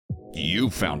You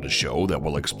found a show that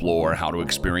will explore how to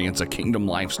experience a kingdom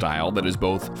lifestyle that is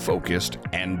both focused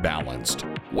and balanced.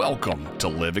 Welcome to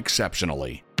Live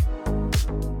Exceptionally.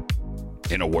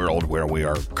 In a world where we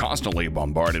are constantly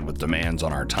bombarded with demands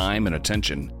on our time and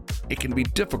attention, it can be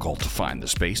difficult to find the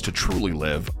space to truly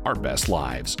live our best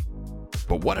lives.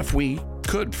 But what if we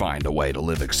could find a way to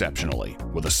live exceptionally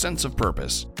with a sense of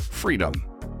purpose, freedom,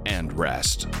 and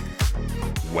rest?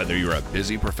 Whether you're a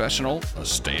busy professional, a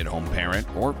stay-at-home parent,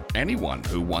 or anyone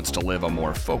who wants to live a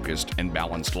more focused and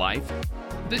balanced life,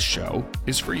 this show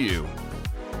is for you.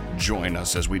 Join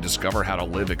us as we discover how to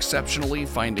live exceptionally,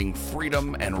 finding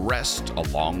freedom and rest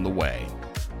along the way.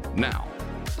 Now,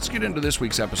 let's get into this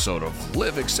week's episode of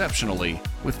Live Exceptionally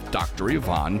with Dr.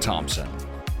 Yvonne Townsend.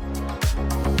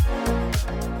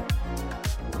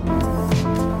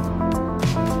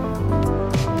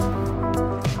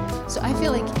 So I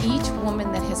feel like each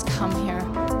woman that has come here,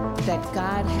 that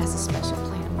God has a special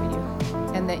plan for you,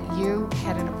 and that you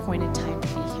had an appointed time to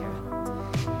be here,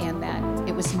 and that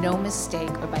it was no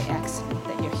mistake or by accident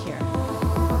that you're here.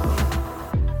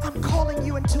 I'm calling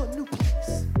you into a new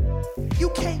place. You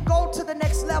can't go to the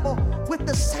next level with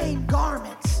the same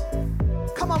garments.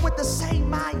 Come on, with the same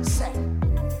mindset,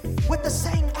 with the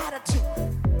same attitude.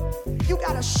 You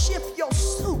gotta shift your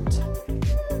suit.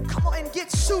 Come on and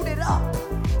get suited up.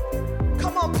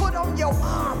 Come on, put on your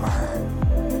armor.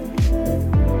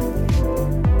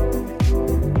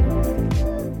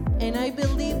 And I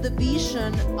believe the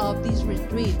vision of this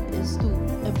retreat is to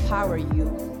empower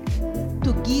you,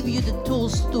 to give you the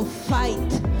tools to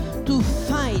fight,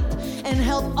 and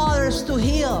help others to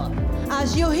heal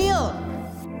as you heal.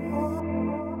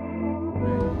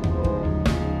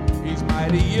 He's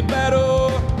mighty in battle,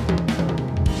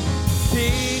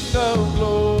 King of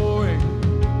glory,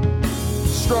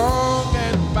 strong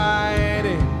and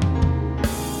mighty,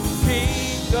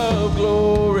 King of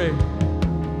glory.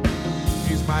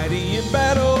 He's mighty in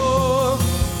battle,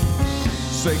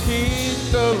 say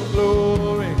King of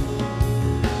glory.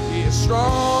 He is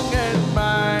strong and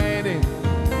mighty,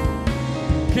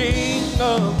 King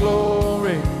of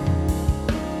glory.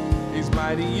 He's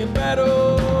mighty in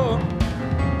battle,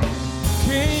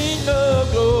 King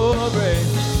of glory,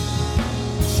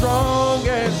 strong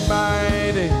and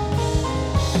mighty,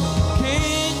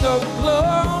 King of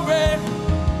glory.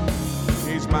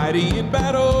 He's mighty in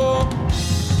battle,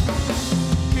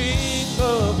 King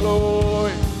of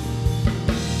glory,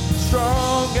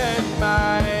 strong and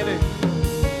mighty,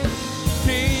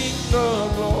 King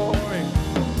of glory.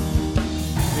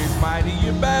 He's mighty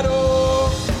in battle,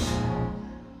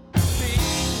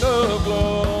 King of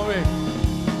glory,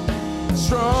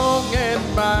 strong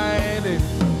and mighty.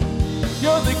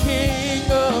 You're the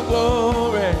King of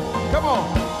glory. Come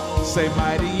on, say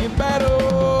mighty in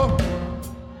battle,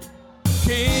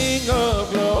 King of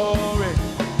glory,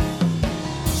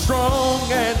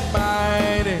 strong and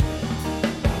mighty,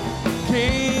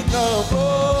 King of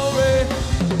glory.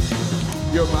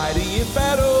 You're mighty in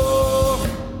battle,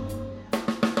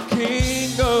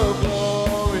 King of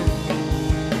glory.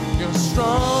 You're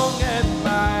strong and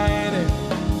mighty,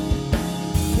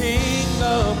 King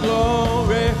of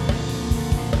glory.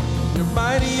 You're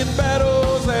mighty in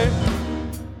battle, say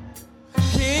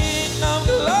King of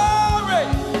glory,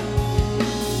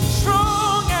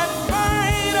 strong and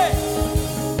mighty,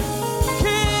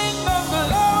 King of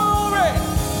glory.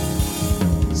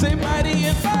 Say mighty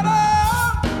in battle,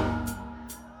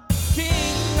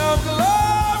 King of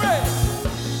glory,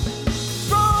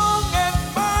 strong and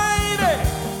mighty,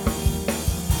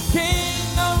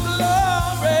 King of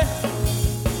glory.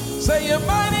 Say you're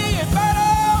mighty in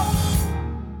battle,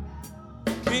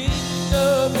 King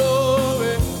of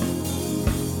glory,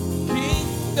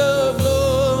 King of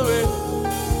glory,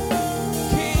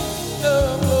 King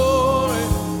of glory,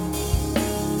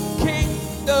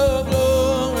 King of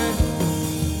glory,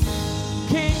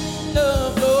 King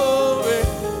of glory.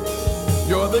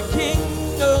 You're the King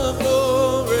of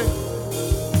glory,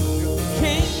 you're the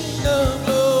King of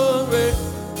glory.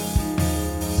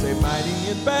 Say mighty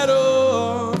in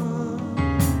battle.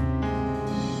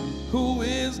 Who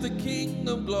is the King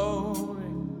of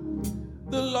glory?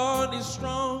 The Lord is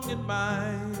strong and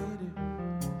mighty.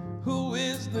 Who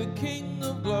is the King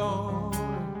of glory?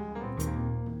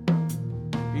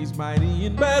 He's mighty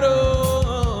in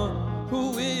battle.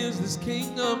 Who is this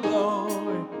King of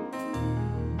glory?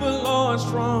 The Lord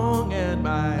strong and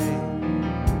mighty.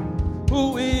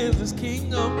 Who is this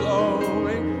King of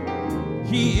glory?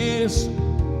 He is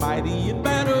mighty in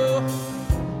battle.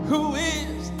 Who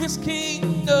is this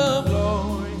King of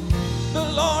glory? The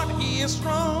Lord, He is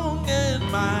strong and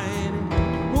mighty.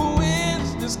 Who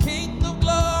is this King of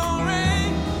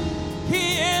glory?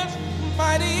 He is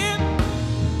mighty in,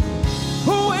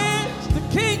 who is the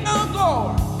King of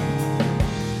glory,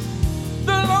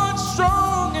 the Lord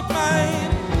strong and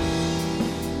mighty.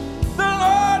 The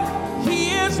Lord,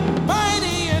 he is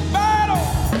mighty in battle.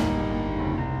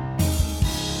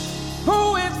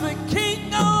 Who is the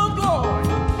King of glory,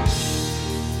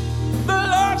 the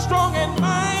Lord strong and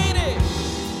mighty.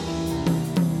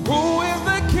 Who is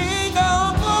the King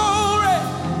of glory?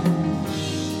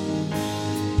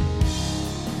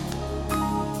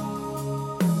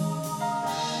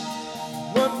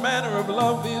 What manner of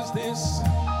love is this?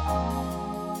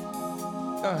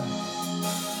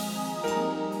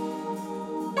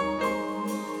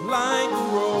 Like a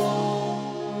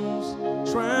rose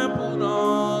trampled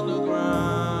on the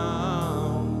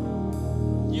ground,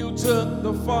 you took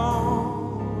the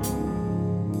fall,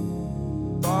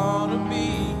 thought of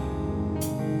me.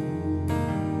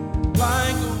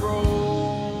 Like a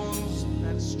rose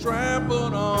that's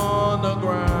trampled on the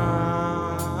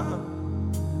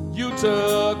ground, you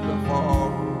took the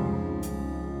fall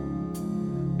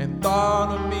and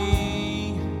thought of me.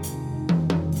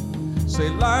 Say,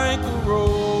 like a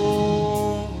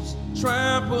rose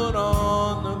trampled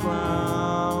on the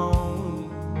ground,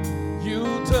 you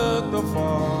took the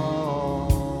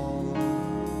fall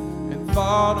and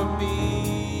thought of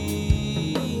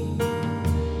me.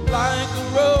 Like a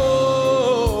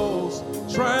rose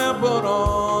trampled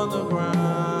on the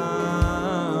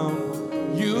ground,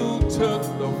 you took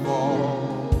the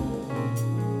fall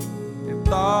and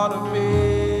thought of me.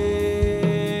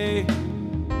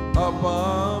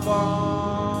 Above all,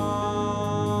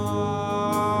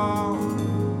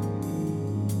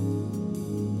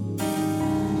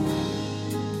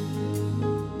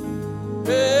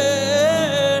 hey.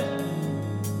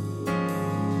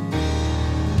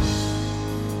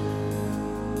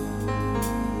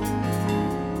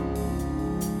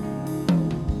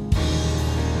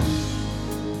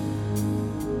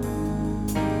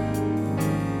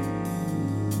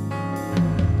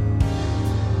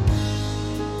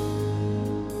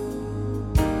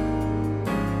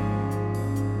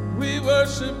 We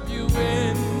worship you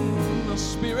in the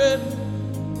Spirit.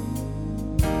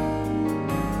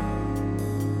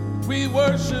 We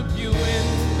worship you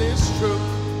in this truth.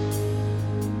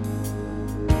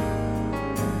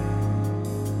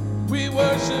 We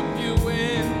worship you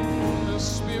in the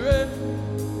Spirit.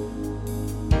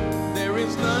 There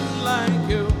is none like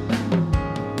you.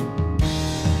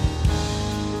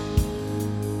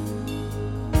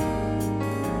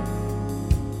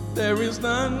 There is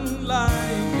none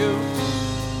like you.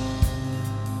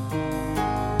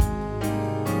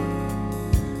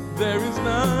 There is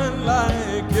none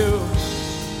like you.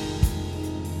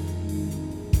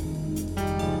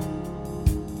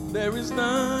 There is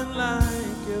none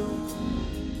like you.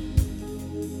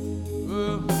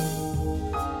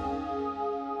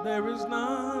 There is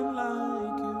none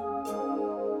like you.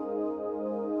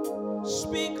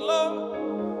 Speak,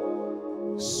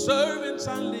 Lord. Servants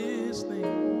are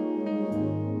listening.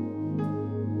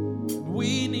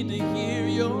 We need to hear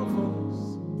your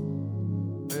voice.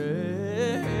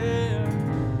 Yeah.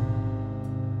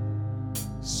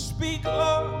 Speak,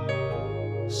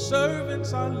 Lord.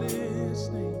 Servants are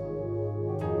listening.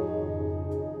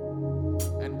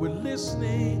 And we're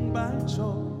listening by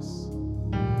choice.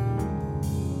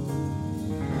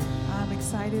 I'm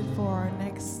excited for our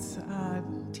next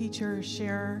teacher,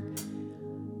 sharer,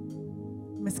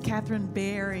 Miss Katherine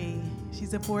Barry.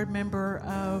 She's a board member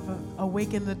of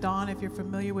Awaken the Dawn, if you're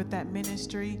familiar with that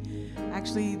ministry.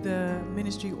 Actually, the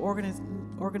ministry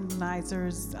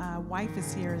organizer's wife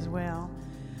is here as well.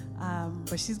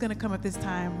 But she's going to come at this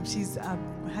time. She's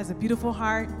has a beautiful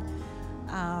heart.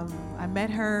 I met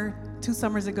her 2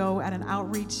 summers ago at an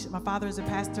outreach. My father is a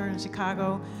pastor in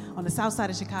Chicago, on the south side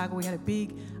of Chicago. We had a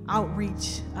big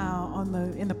outreach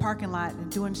in the parking lot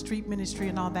and doing street ministry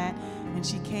and all that. And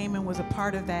she came and was a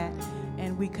part of that.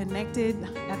 And we connected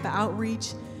at the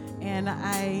outreach, and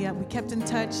we kept in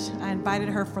touch. I invited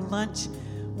her for lunch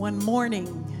one morning.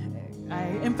 I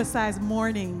emphasized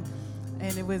morning,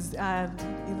 and it was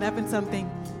 11-something.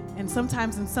 And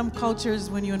sometimes in some cultures,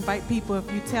 when you invite people,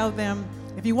 if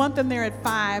you want them there at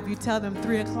 5, you tell them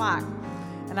 3 o'clock.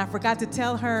 And I forgot to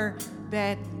tell her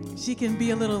that she can be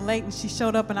a little late, and she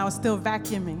showed up and I was still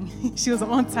vacuuming. She was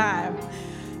on time.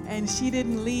 And she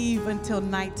didn't leave until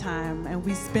nighttime, and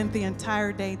we spent the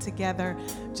entire day together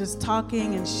just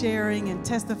talking and sharing and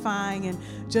testifying and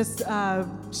just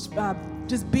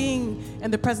being in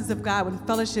the presence of God and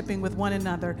fellowshipping with one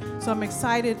another. So I'm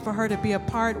excited for her to be a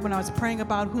part. When I was praying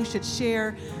about who should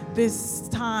share this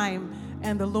time,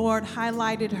 and the Lord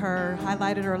highlighted her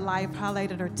life,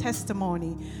 highlighted her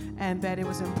testimony, and that it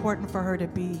was important for her to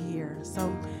be here.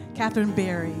 So, Katherine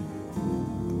Barry.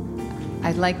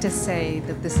 I'd like to say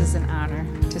that this is an honor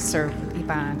to serve with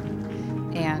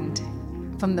Yvonne. And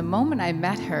from the moment I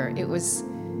met her, it was,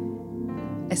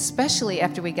 especially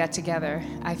after we got together,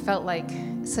 I felt like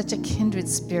such a kindred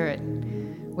spirit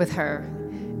with her.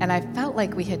 And I felt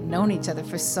like we had known each other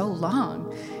for so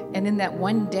long. And in that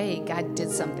one day, God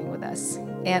did something with us.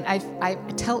 And I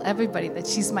tell everybody that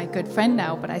she's my good friend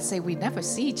now, but I say we never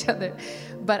see each other.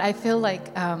 But I feel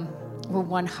like we're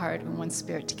one heart and one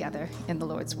spirit together in the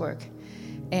Lord's work.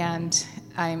 And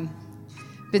I've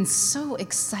been so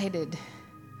excited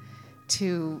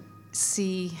to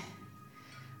see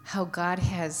how God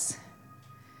has,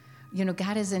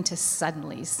 God is into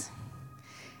suddenlies.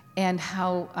 And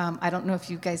how, I don't know if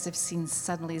you guys have seen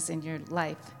suddenlies in your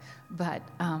life, but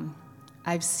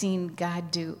I've seen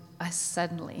God do a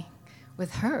suddenly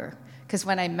with her. Because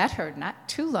when I met her not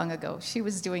too long ago, she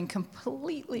was doing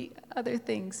completely other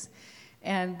things.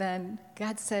 And then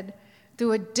God said,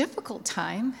 through a difficult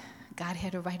time, God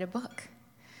had to write a book.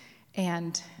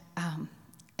 And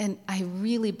I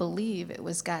really believe it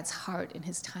was God's heart and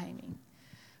his timing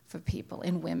for people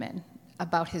and women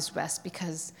about his rest,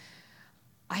 because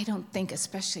I don't think,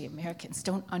 especially Americans,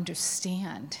 don't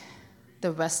understand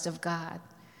the rest of God.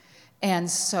 And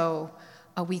so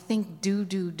we think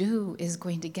do is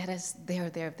going to get us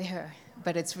there.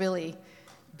 But it's really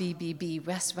be,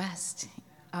 rest,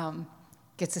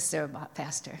 gets us there a lot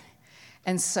faster.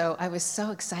 And so I was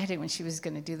so excited when she was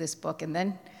going to do this book. And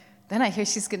then I hear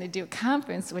she's going to do a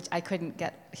conference, which I couldn't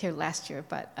get here last year.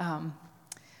 But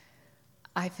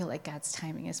I feel like God's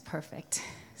timing is perfect.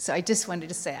 So I just wanted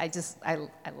to say, I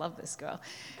love this girl,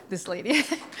 this lady.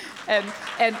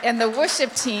 and the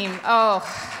worship team,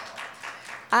 I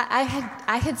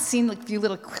had seen a few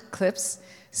little clips,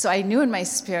 so I knew in my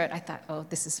spirit, I thought,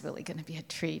 this is really going to be a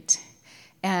treat.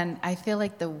 And I feel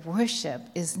like the worship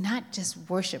is not just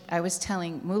worship. I was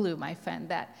telling Mulu, my friend,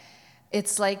 that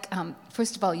it's like,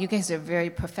 first of all, you guys are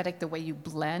very prophetic the way you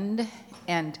blend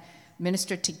and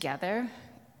minister together,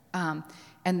 and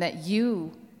that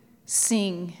you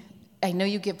sing. I know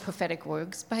you give prophetic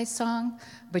words by song,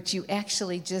 but you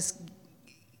actually just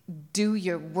do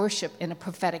your worship in a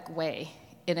prophetic way,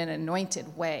 in an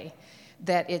anointed way,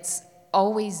 that it's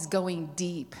always going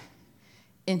deep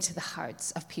into the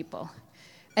hearts of people.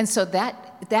 And so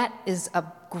that is a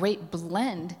great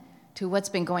blend to what's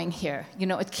been going here.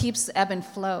 It keeps the ebb and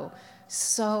flow.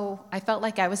 So I felt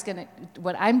like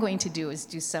what I'm going to do is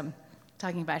do some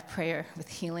talking about prayer with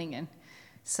healing and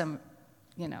some,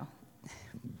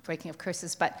 breaking of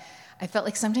curses. But I felt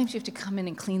like sometimes you have to come in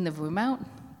and clean the room out.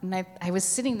 And I was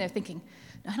sitting there thinking,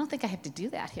 no, I don't think I have to do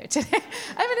that here today.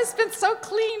 It's been so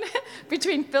clean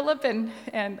between Philip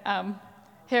and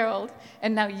Harold.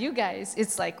 And now you guys,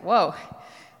 it's like, whoa,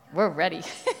 we're ready.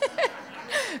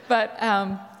 But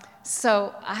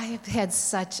so I've had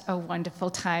such a wonderful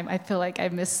time. I feel like I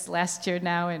missed last year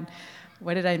now, and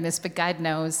what did I miss? But God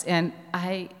knows. And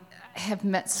I have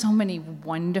met so many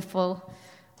wonderful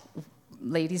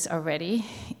ladies already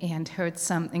and heard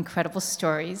some incredible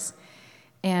stories.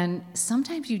 And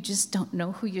sometimes you just don't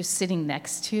know who you're sitting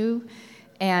next to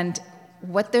and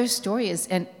what their story is.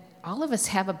 And all of us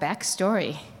have a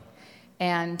backstory,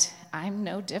 and I'm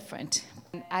no different.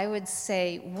 I would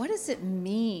say, what does it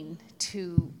mean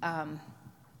to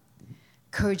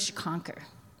courage to conquer?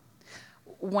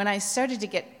 When I started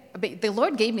to the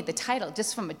Lord gave me the title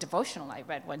just from a devotional I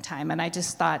read one time, and I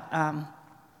just thought,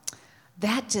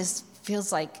 that just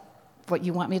feels like what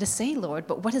you want me to say, Lord,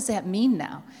 but what does that mean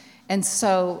now? And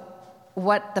so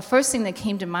the first thing that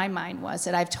came to my mind was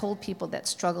that I've told people that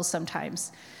struggle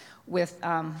sometimes with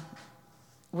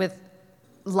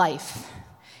life,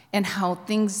 and how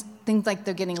things like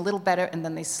they're getting a little better and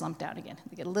then they slump down again.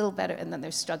 They get a little better and then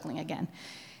they're struggling again.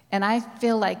 And I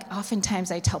feel like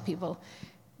oftentimes I tell people,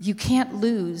 you can't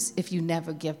lose if you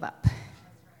never give up.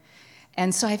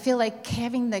 And so I feel like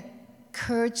having the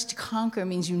courage to conquer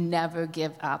means you never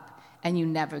give up and you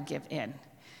never give in.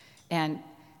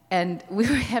 And we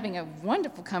were having a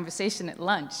wonderful conversation at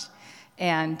lunch,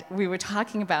 and we were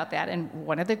talking about that, and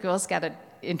one of the girls got an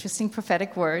interesting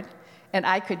prophetic word, and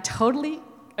I could totally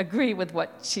agree with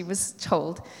what she was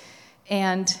told.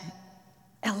 And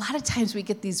a lot of times we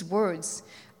get these words,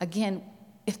 again,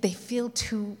 if they feel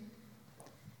too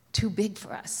big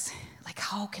for us, like,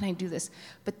 how can I do this?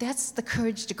 But that's the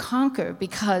courage to conquer,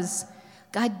 because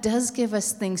God does give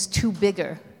us things too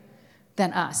bigger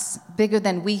than us, bigger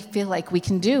than we feel like we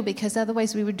can do, because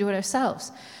otherwise we would do it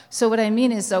ourselves. So what I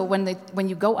mean is, though, when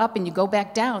you go up and you go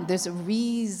back down, there's a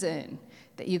reason.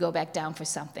 that you go back down for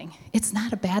something. It's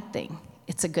not a bad thing.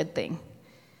 It's a good thing.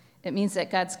 It means that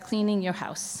God's cleaning your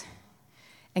house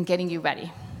and getting you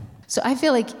ready. So I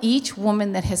feel like each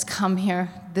woman that has come here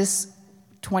this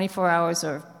 24 hours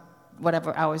or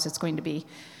whatever hours it's going to be,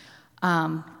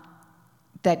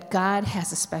 that God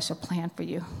has a special plan for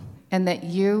you and that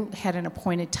you had an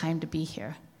appointed time to be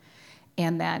here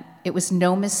and that it was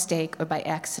no mistake or by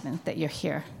accident that you're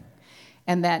here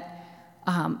and that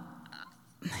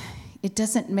it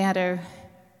doesn't matter.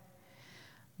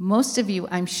 Most of you,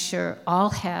 I'm sure,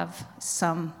 all have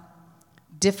some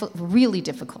really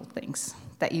difficult things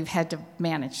that you've had to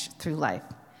manage through life,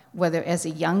 whether as a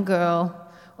young girl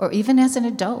or even as an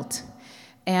adult.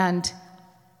 And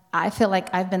I feel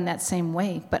like I've been that same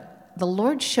way. But the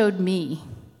Lord showed me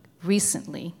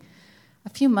recently, a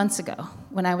few months ago,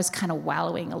 when I was kind of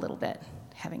wallowing a little bit,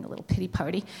 having a little pity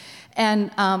party,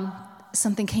 and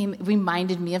something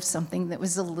reminded me of something that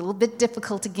was a little bit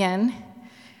difficult again.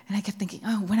 And I kept thinking,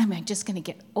 oh, when am I just going to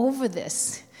get over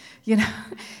this? You know?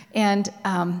 And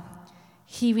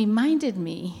he reminded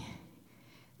me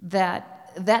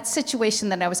that situation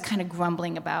that I was kind of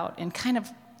grumbling about and kind of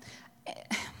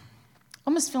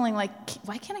almost feeling like,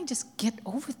 why can't I just get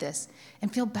over this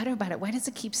and feel better about it? Why does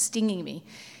it keep stinging me?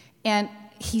 And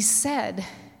he said,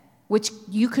 which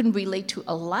you can relate to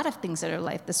a lot of things in our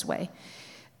life this way,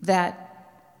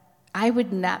 that I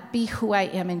would not be who I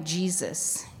am in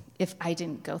Jesus if I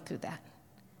didn't go through that.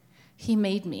 He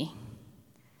made me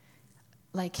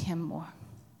like him more.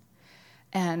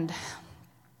 And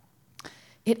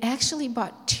it actually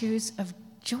brought tears of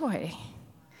joy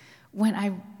when I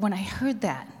heard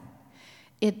that.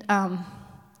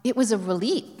 It was a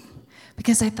relief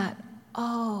because I thought,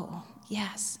 oh,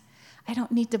 yes, I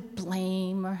don't need to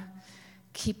blame or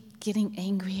keep getting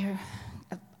angrier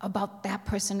about that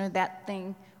person or that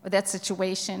thing or that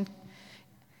situation.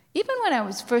 Even when I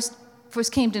was first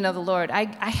came to know the Lord, I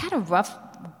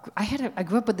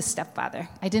grew up with a stepfather.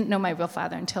 I didn't know my real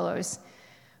father until I was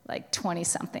like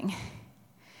 20-something.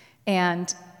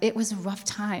 And it was a rough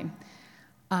time.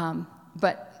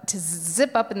 But to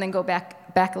zip up and then go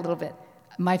back a little bit,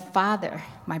 my father,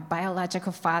 my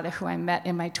biological father, who I met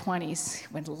in my 20s,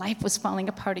 when life was falling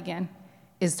apart again,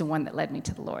 is the one that led me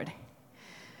to the Lord.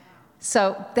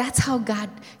 So that's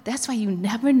why you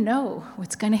never know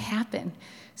what's going to happen.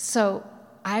 So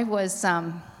I grew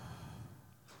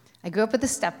up with a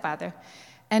stepfather,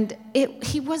 and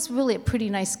he was really a pretty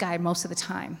nice guy most of the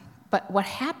time. But what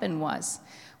happened was,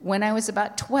 when I was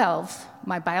about 12,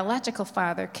 my biological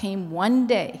father came one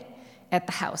day at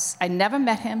the house. I never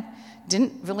met him,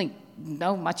 didn't really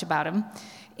know much about him,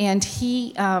 and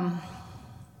he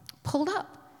pulled up,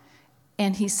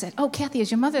 and he said, "Oh, Kathy, is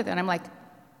your mother there?" And I'm like,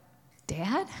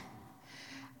 "Dad?"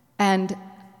 And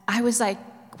I was like,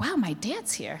 wow, my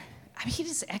dad's here. I mean, he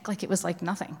just acted like it was like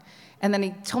nothing. And then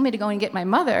he told me to go and get my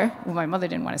mother. Well, my mother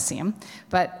didn't want to see him,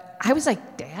 but I was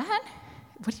like, "Dad,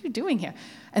 what are you doing here?"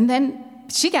 And then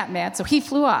she got mad, so he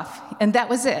flew off, and that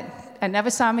was it. I never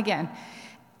saw him again.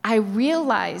 I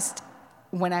realized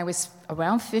when I was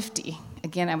around 50,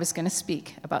 again, I was going to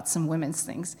speak about some women's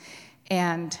things,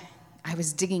 and I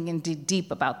was digging in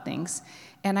deep about things,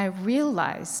 and I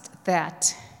realized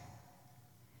that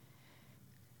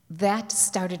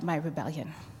started my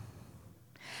rebellion.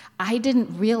 I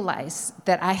didn't realize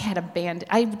that I had abandoned.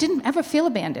 I didn't ever feel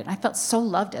abandoned. I felt so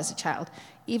loved as a child.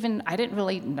 Even I didn't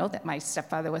really know that my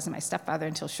stepfather wasn't my stepfather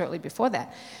until shortly before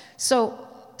that.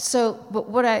 But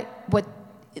what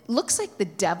it looks like the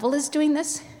devil is doing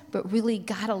this, but really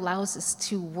God allows us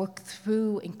to work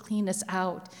through and clean us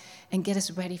out and get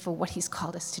us ready for what he's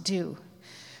called us to do.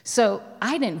 So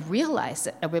I didn't realize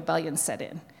that a rebellion set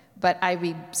in, but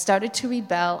I started to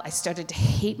rebel. I started to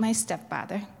hate my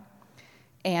stepfather,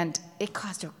 and it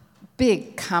caused a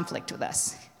big conflict with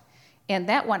us. And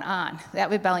that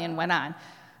rebellion went on.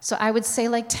 So I would say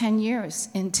like 10 years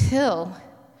until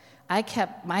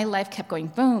my life kept going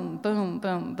boom, boom,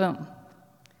 boom, boom,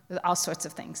 with all sorts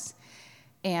of things.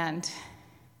 And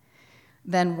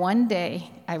then one day,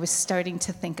 I was starting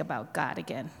to think about God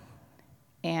again.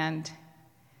 And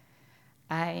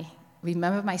I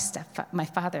remember my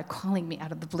father calling me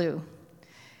out of the blue.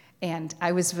 And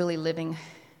I was really living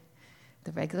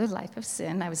the regular life of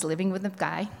sin. I was living with a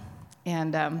guy.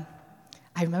 And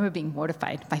I remember being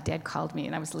mortified. My dad called me,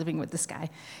 and I was living with this guy.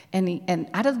 And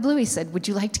out of the blue, he said, "Would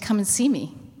you like to come and see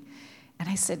me?" And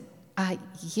I said,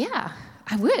 "Yeah,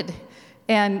 I would."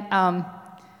 And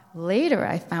later,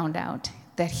 I found out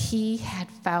that he had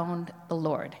found the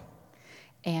Lord.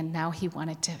 And now he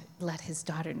wanted to let his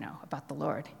daughter know about the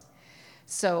Lord.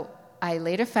 So I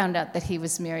later found out that he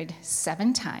was married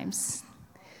 7 times.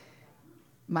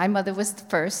 My mother was the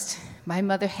first. My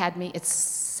mother had me at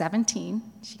 17.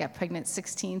 She got pregnant at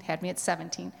 16, had me at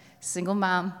 17. Single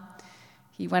mom.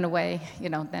 He went away,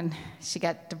 then she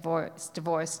got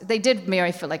divorced. They did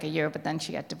marry for like a year, but then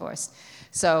she got divorced.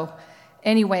 So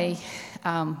anyway,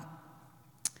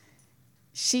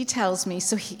 she tells me,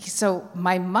 so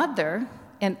my mother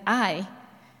and I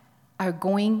are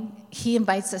going, he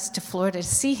invites us to Florida to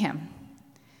see him.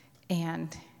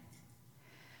 And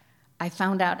I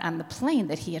found out on the plane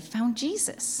that he had found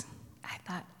Jesus. I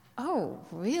thought, oh,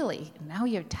 really? Now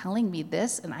you're telling me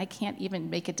this, and I can't even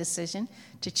make a decision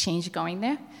to change going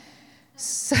there?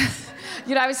 So,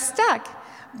 I was stuck.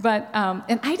 But,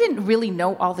 and I didn't really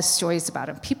know all the stories about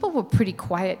him. People were pretty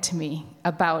quiet to me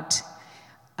about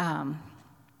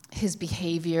his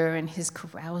behavior and his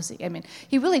carousing. I mean,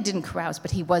 he really didn't carouse, but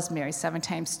he was married 7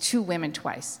 times, 2 women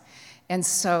twice. And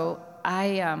so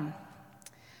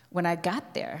when I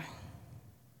got there,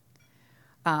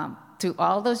 through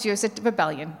all those years of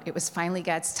rebellion, it was finally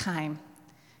God's time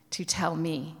to tell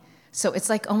me. So it's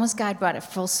like almost God brought it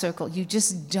full circle. You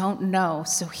just don't know.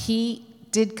 So he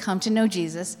did come to know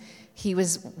Jesus. He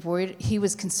was worried. He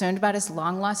was concerned about his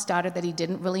long-lost daughter that he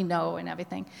didn't really know and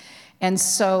everything. And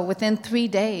so within 3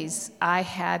 days, I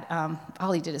had,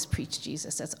 all he did is preach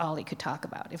Jesus. That's all he could talk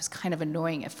about. It was kind of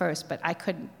annoying at first, but I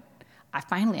couldn't.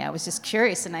 I was just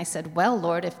curious, and I said, well,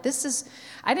 Lord, if this is,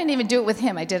 I didn't even do it with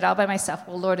him. I did it all by myself.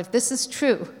 Well, Lord, if this is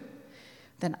true,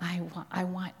 then I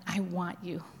want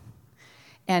you.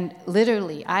 And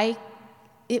literally,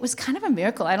 it was kind of a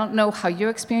miracle. I don't know how your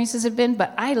experiences have been,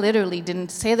 but I literally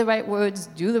didn't say the right words,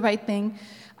 do the right thing.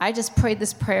 I just prayed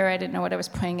this prayer. I didn't know what I was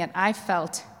praying, and I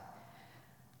felt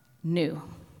new.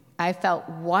 I felt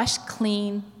washed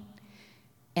clean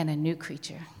and a new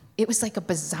creature. It was like a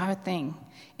bizarre thing.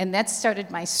 And that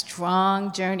started my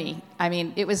strong journey. I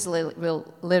mean, it was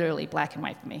literally black and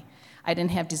white for me. I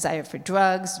didn't have desire for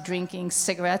drugs, drinking,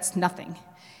 cigarettes, nothing.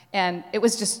 And it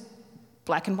was just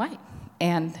black and white.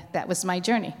 And that was my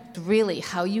journey. Really,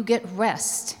 how you get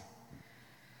rest,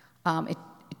 it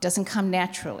doesn't come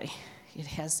naturally.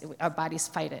 Our bodies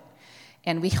fight it.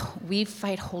 And we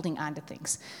fight holding on to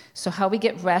things. So how we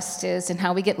get rest is, and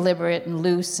how we get liberate and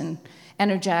loose and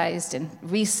energized and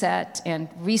reset and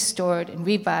restored and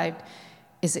revived,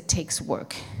 is it takes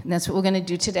work. And that's what we're going to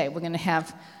do today. We're going to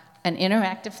have an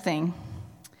interactive thing.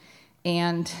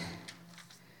 And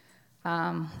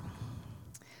let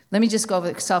me just go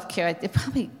over self-care.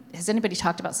 Has anybody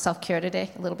talked about self-care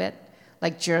today a little bit?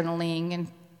 Like journaling and...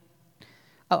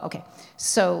 Oh, okay.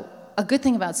 So a good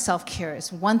thing about self-care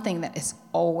is one thing that has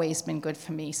always been good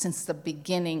for me since the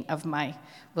beginning of my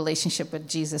relationship with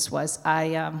Jesus was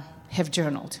I have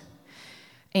journaled.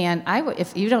 And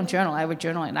if you don't journal, I would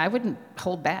journal, and I wouldn't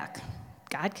hold back.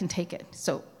 God can take it.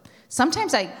 So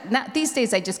sometimes these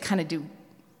days I just kind of do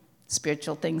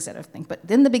spiritual things that I think, but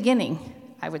in the beginning,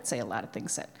 I would say a lot of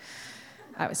things that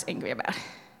I was angry about.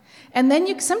 And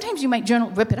then sometimes you might journal,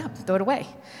 rip it up, throw it away.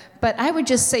 But I would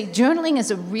just say journaling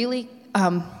is a really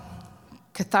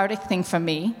cathartic thing for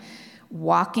me.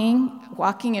 Walking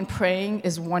and praying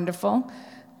is wonderful.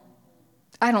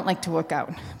 I don't like to work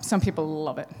out. Some people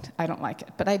love it. I don't like it.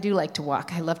 But I do like to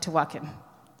walk. I love to walk in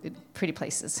pretty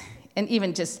places. And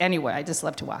even just anywhere, I just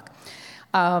love to walk.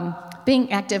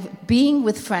 Being active, being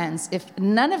with friends.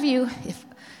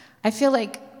 I feel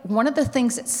like one of the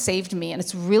things that saved me, and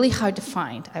it's really hard to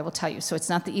find, I will tell you, so it's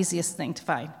not the easiest thing to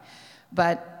find,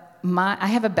 but I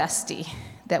have a bestie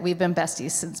that we've been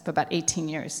besties for about 18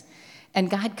 years. And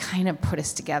God kind of put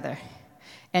us together.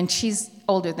 And she's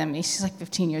older than me. She's like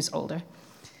 15 years older.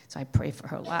 So I pray for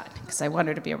her a lot because I want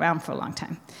her to be around for a long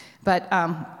time. But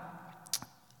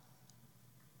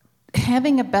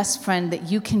having a best friend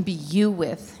that you can be you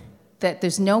with, that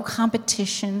there's no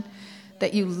competition,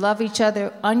 that you love each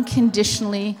other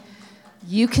unconditionally,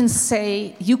 you can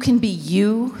be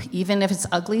you, even if it's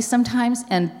ugly sometimes,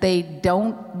 and they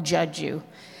don't judge you.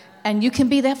 And you can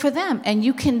be that for them. And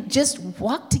you can just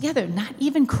walk together, not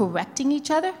even correcting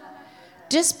each other,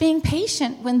 just being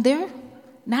patient when they're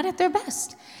not at their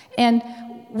best. And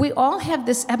we all have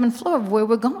this ebb and flow of where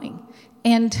we're going.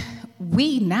 And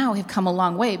we now have come a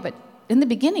long way, but in the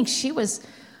beginning, she was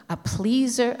a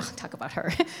pleaser. I'll talk about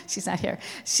her. She's not here.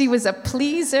 She was a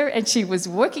pleaser, and she was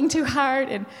working too hard,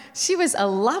 and she was a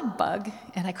love bug,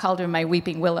 and I called her my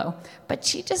weeping willow. But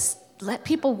she just let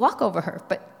people walk over her.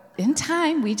 But in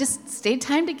time, we just stayed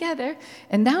time together,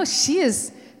 and now she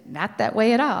is not that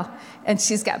way at all. And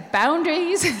she's got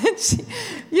boundaries, and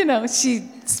she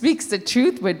speaks the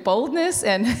truth with boldness.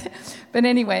 But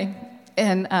anyway,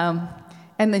 and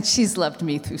then she's loved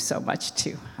me through so much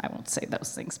too. I won't don't say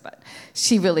those things, but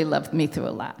she really loved me through a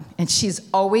lot. And she's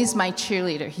always my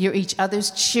cheerleader. You're each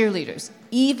other's cheerleaders,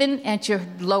 even at your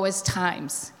lowest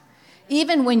times.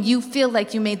 Even when you feel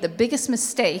like you made the biggest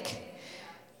mistake,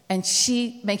 and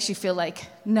she makes you feel like,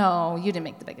 no, you didn't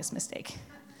make the biggest mistake.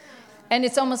 And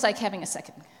it's almost like having a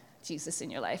second Jesus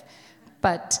in your life.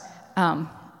 But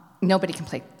nobody can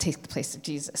take the place of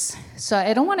Jesus. So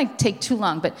I don't want to take too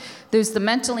long, but there's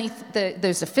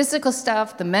there's the physical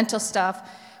stuff, the mental stuff,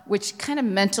 which kind of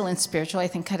mental and spiritual, I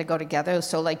think, kind of go together.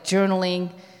 So like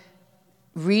journaling,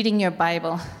 reading your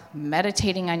Bible,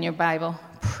 meditating on your Bible,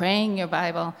 praying your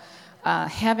Bible,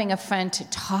 having a friend to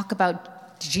talk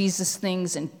about Jesus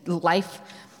things and life,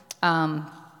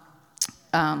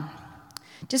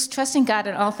 just trusting God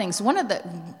in all things.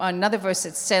 Another verse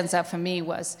that stands out for me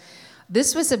was,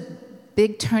 this was a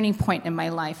big turning point in my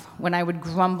life when I would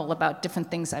grumble about different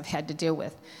things I've had to deal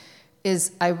with,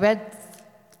 is I read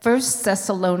 1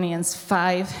 Thessalonians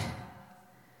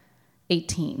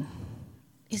 5:18.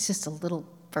 It's just a little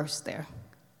verse there,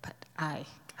 but I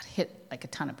got hit like a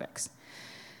ton of bricks.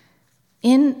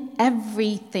 In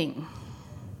everything,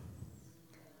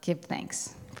 give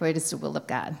thanks, for it is the will of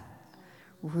God.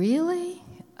 Really?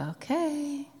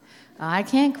 Okay. I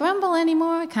can't grumble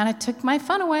anymore. It kind of took my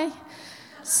fun away.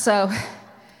 So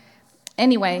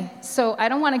anyway, so I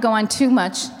don't want to go on too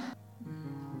much.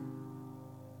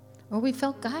 Or we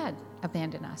felt God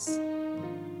abandon us.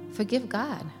 Forgive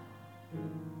God.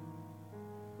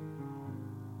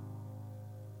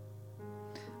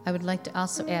 I would like to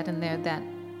also add in there that,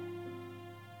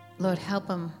 Lord,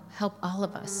 help all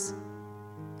of us.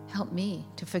 Help me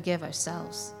to forgive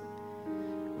ourselves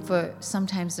for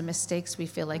sometimes the mistakes we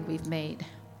feel like we've made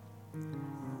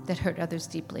that hurt others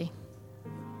deeply.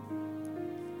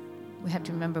 We have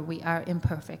to remember we are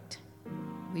imperfect.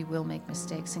 We will make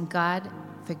mistakes, and God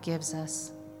forgives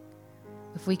us.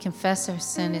 If we confess our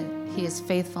sin, He is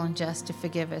faithful and just to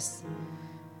forgive us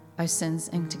our sins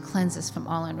and to cleanse us from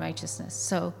all unrighteousness.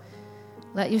 So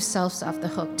let yourselves off the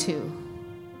hook too.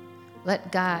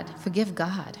 Forgive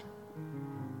God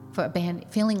for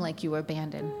feeling like you were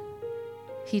abandoned.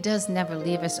 He does never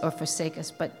leave us or forsake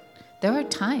us, but there are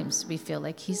times we feel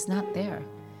like He's not there.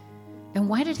 And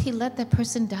why did He let that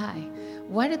person die?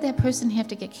 Why did that person have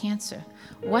to get cancer?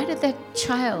 Why did that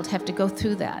child have to go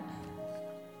through that?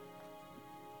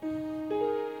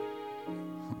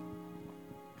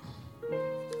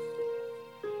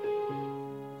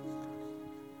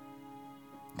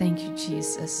 Thank you,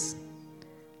 Jesus.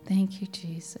 Thank you,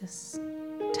 Jesus.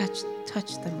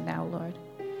 Touch them now, Lord.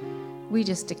 We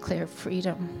just declare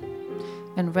freedom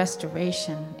and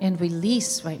restoration and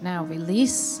release right now.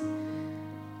 Release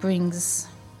brings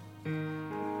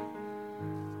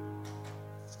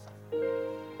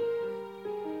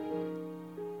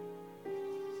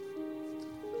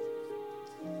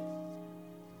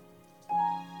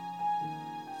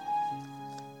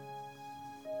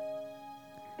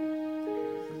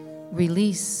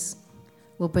release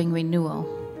will bring renewal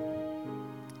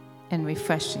and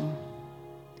refreshing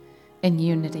and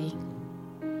unity.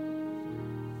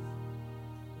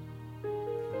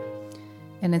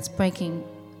 And it's breaking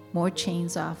more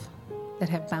chains off that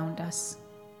have bound us.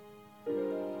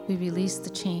 We release the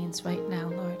chains right now,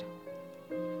 Lord.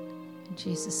 In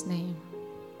Jesus' name.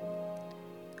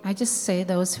 I just say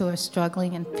those who are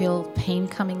struggling and feel pain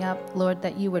coming up, Lord,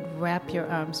 that you would wrap your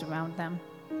arms around them.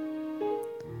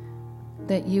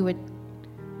 That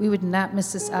we would not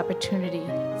miss this opportunity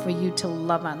for you to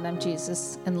love on them,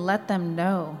 Jesus, and let them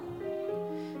know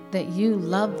that you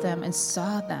loved them and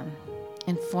saw them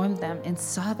and formed them and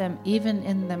saw them even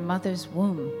in the mother's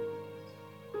womb,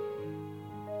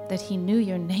 that He knew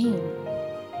your name,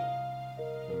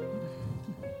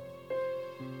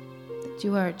 that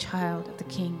you are a child of the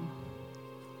King.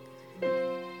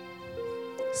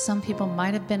 Some people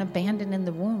might have been abandoned in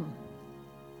the womb,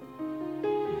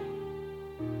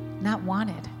 not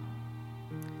wanted,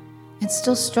 and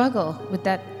still struggle with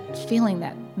that feeling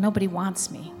that nobody wants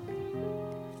me,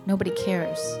 nobody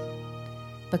cares,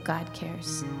 but God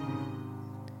cares.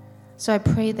 So I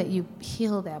pray that you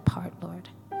heal that part, Lord.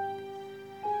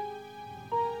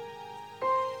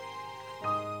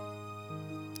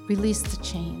 Release the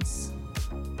chains,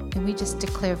 and we just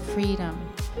declare freedom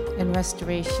and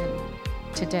restoration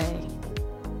today.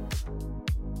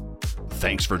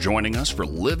 Thanks for joining us for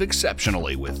Live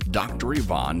Exceptionally with Dr.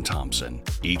 Yvonne Thompson.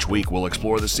 Each week we'll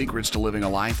explore the secrets to living a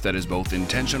life that is both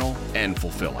intentional and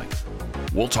fulfilling.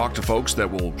 We'll talk to folks that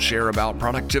will share about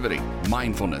productivity,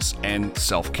 mindfulness, and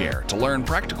self-care to learn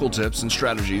practical tips and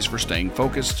strategies for staying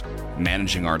focused,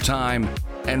 managing our time,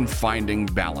 and finding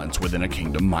balance within a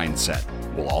kingdom mindset.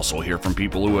 We'll also hear from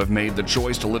people who have made the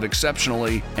choice to live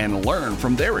exceptionally and learn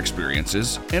from their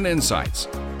experiences and insights.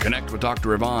 Connect with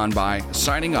Dr. Yvonne by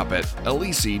signing up at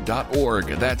elici.org.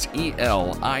 That's ELICI.org.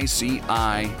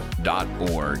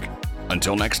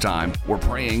 Until next time, we're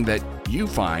praying that you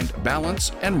find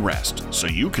balance and rest so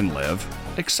you can live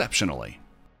exceptionally.